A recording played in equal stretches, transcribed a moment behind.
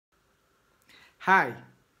Hi,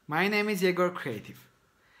 my name is Yegor Creative.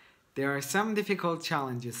 There are some difficult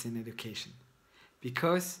challenges in education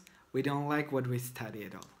because we don't like what we study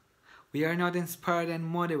at all. We are not inspired and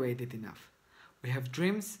motivated enough. We have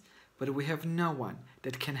dreams, but we have no one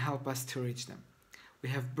that can help us to reach them. We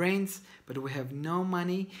have brains, but we have no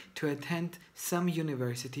money to attend some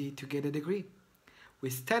university to get a degree. We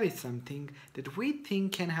study something that we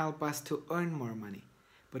think can help us to earn more money,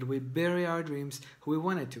 but we bury our dreams who we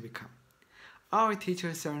wanted to become. Our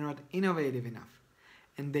teachers are not innovative enough,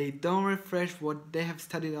 and they don't refresh what they have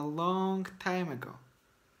studied a long time ago.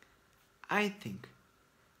 I think,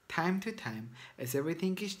 time to time, as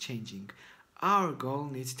everything is changing, our goal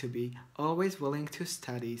needs to be always willing to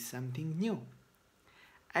study something new.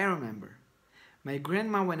 I remember my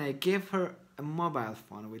grandma when I gave her a mobile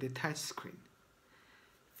phone with a touch screen.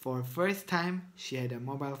 For first time, she had a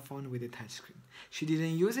mobile phone with a touchscreen. She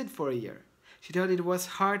didn't use it for a year. She thought it was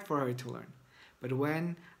hard for her to learn. But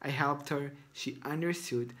when I helped her, she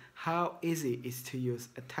understood how easy it is to use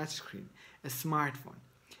a touchscreen, a smartphone.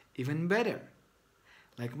 Even better,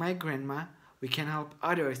 like my grandma, we can help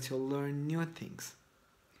others to learn new things.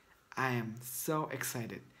 I am so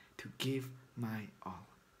excited to give my all.